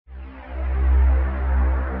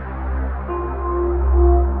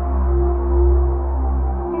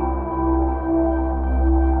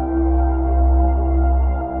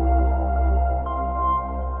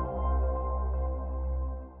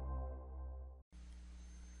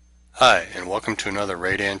Hi, and welcome to another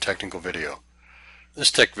Radan technical video. This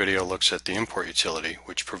tech video looks at the import utility,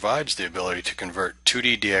 which provides the ability to convert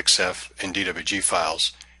 2D DXF and DWG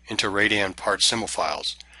files into Radan part symbol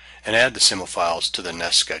files and add the symbol files to the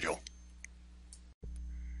nest schedule.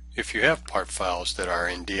 If you have part files that are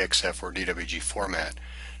in DXF or DWG format,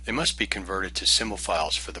 they must be converted to symbol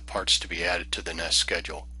files for the parts to be added to the nest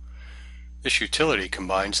schedule. This utility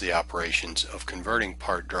combines the operations of converting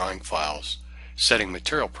part drawing files, setting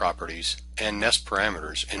material properties, and nest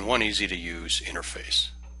parameters in one easy-to-use interface.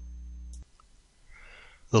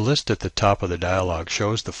 The list at the top of the dialog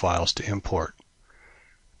shows the files to import.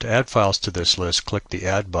 To add files to this list, click the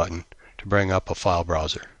Add button to bring up a file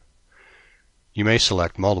browser. You may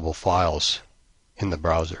select multiple files in the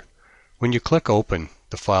browser. When you click Open,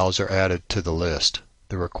 the files are added to the list.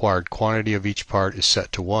 The required quantity of each part is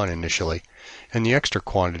set to 1 initially, and the extra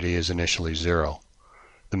quantity is initially 0.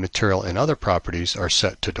 The material and other properties are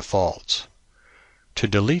set to defaults. To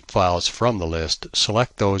delete files from the list,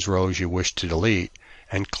 select those rows you wish to delete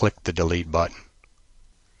and click the Delete button.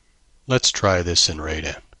 Let's try this in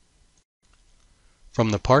Radan.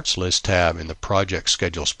 From the Parts List tab in the Project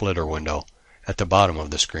Schedule Splitter window at the bottom of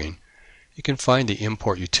the screen, you can find the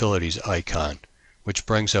Import Utilities icon, which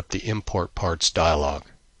brings up the Import Parts dialog.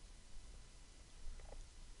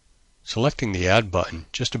 Selecting the Add button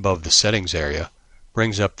just above the Settings area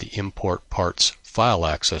brings up the Import Parts File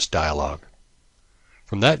Access dialog.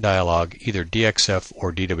 From that dialog, either DXF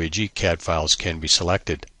or DWG CAD files can be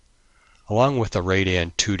selected, along with a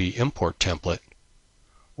Radan 2D import template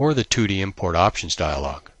or the 2D import options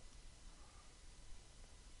dialog.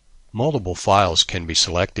 Multiple files can be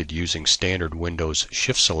selected using standard Windows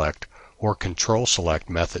Shift Select or Control Select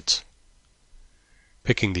methods.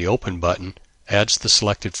 Picking the Open button adds the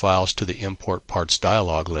selected files to the Import Parts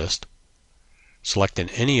dialog list. Selecting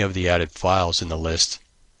any of the added files in the list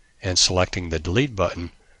and selecting the Delete button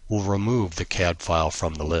will remove the CAD file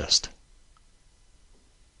from the list.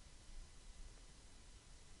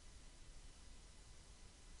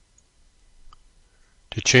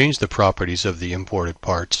 To change the properties of the imported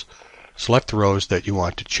parts, select the rows that you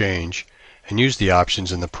want to change and use the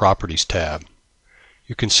options in the Properties tab.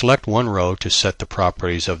 You can select one row to set the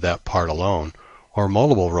properties of that part alone, or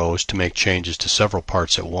multiple rows to make changes to several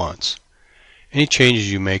parts at once. Any changes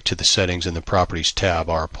you make to the settings in the Properties tab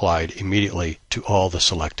are applied immediately to all the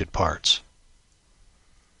selected parts.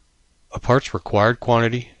 A part's required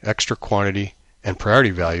quantity, extra quantity, and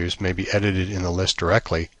priority values may be edited in the list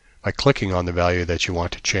directly by clicking on the value that you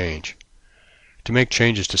want to change. To make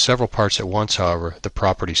changes to several parts at once, however, the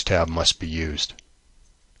Properties tab must be used.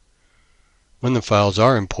 When the files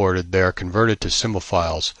are imported, they are converted to symbol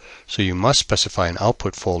files, so you must specify an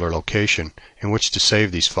output folder location in which to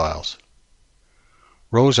save these files.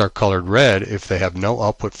 Rows are colored red if they have no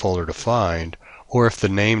output folder to find, or if the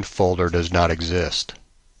named folder does not exist.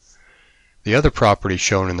 The other properties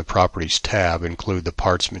shown in the Properties tab include the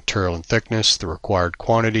part's material and thickness, the required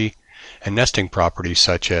quantity, and nesting properties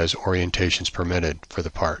such as orientations permitted for the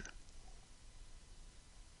part.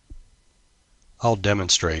 I'll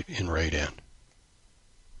demonstrate in Radan.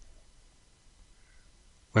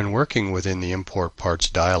 When working within the Import Parts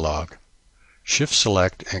dialog, Shift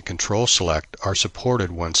Select and Control Select are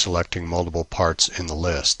supported when selecting multiple parts in the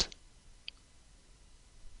list.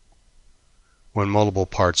 When multiple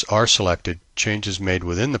parts are selected, changes made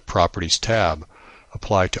within the Properties tab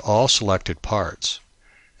apply to all selected parts,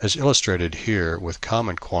 as illustrated here with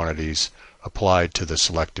common quantities applied to the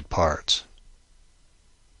selected parts.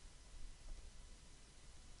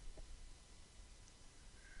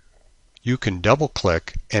 You can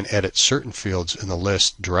double-click and edit certain fields in the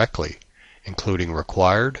list directly, including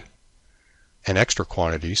required and extra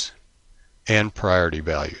quantities and priority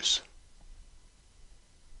values.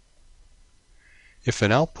 If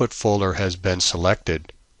an output folder has been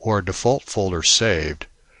selected or a default folder saved,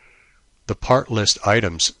 the part list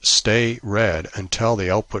items stay red until the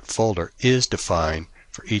output folder is defined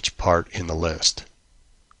for each part in the list.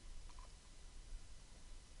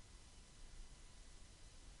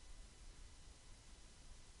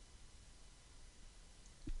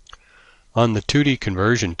 On the 2D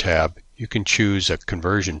Conversion tab, you can choose a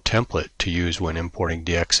conversion template to use when importing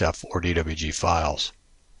DXF or DWG files.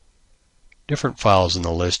 Different files in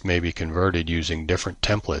the list may be converted using different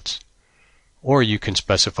templates, or you can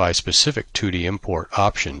specify specific 2D import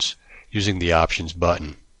options using the Options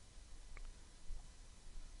button.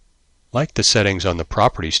 Like the settings on the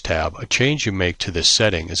Properties tab, a change you make to this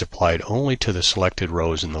setting is applied only to the selected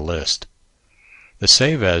rows in the list. The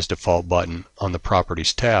Save As Default button on the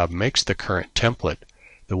Properties tab makes the current template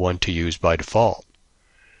the one to use by default.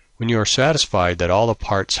 When you are satisfied that all the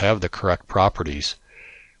parts have the correct properties,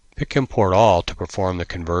 pick Import All to perform the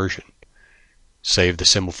conversion. Save the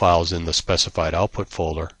symbol files in the specified output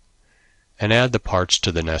folder, and add the parts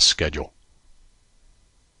to the nest schedule.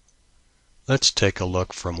 Let's take a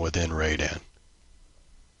look from within Radan.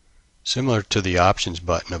 Similar to the Options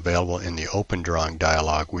button available in the Open Drawing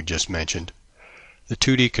dialog we just mentioned, the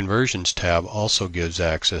ToD Conversions tab also gives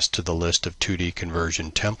access to the list of ToD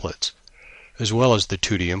conversion templates, as well as the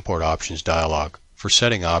ToD Import Options dialog for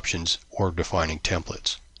setting options or defining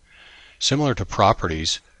templates. Similar to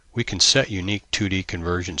properties, we can set unique ToD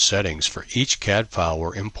conversion settings for each CAD file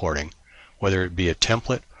we're importing, whether it be a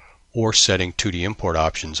template or setting ToD import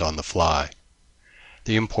options on the fly.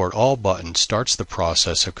 The Import All button starts the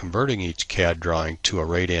process of converting each CAD drawing to a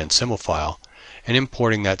Radan symbol file and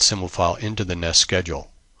importing that symbol file into the nest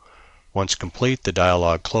schedule. Once complete, the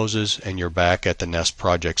dialog closes and you're back at the Nest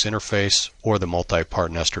Projects interface or the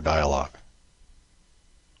Multi-Part Nester dialog.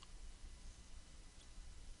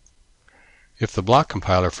 If the block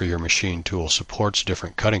compiler for your machine tool supports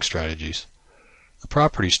different cutting strategies, the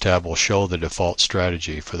Properties tab will show the default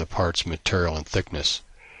strategy for the part's material and thickness.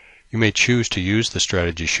 You may choose to use the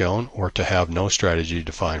strategy shown or to have no strategy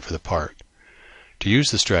defined for the part. To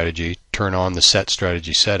use the strategy, turn on the Set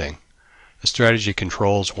Strategy setting. The strategy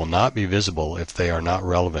controls will not be visible if they are not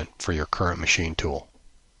relevant for your current machine tool.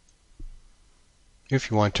 If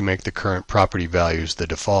you want to make the current property values the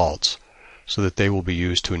defaults, so that they will be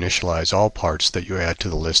used to initialize all parts that you add to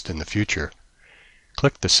the list in the future,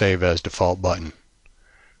 click the Save as Default button.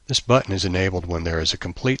 This button is enabled when there is a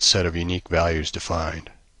complete set of unique values defined.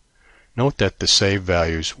 Note that the save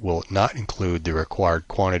values will not include the required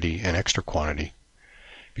quantity and extra quantity,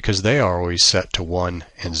 because they are always set to 1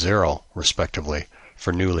 and 0 respectively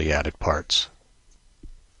for newly added parts.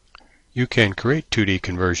 You can create ToD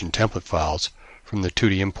conversion template files from the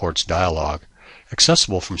ToD Imports dialog,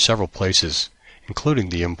 accessible from several places, including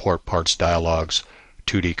the Import Parts dialog's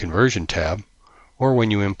ToD Conversion tab, or when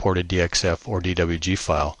you import a DXF or DWG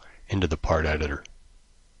file into the part editor.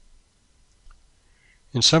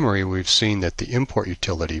 In summary, we've seen that the Import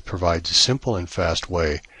utility provides a simple and fast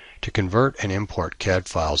way to convert and import CAD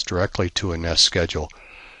files directly to a nest schedule,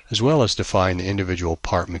 as well as define the individual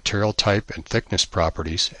part material type and thickness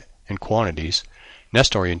properties and quantities,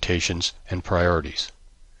 nest orientations, and priorities.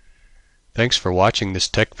 Thanks for watching this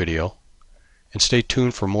tech video, and stay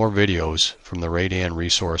tuned for more videos from the Radan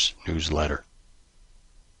Resource newsletter.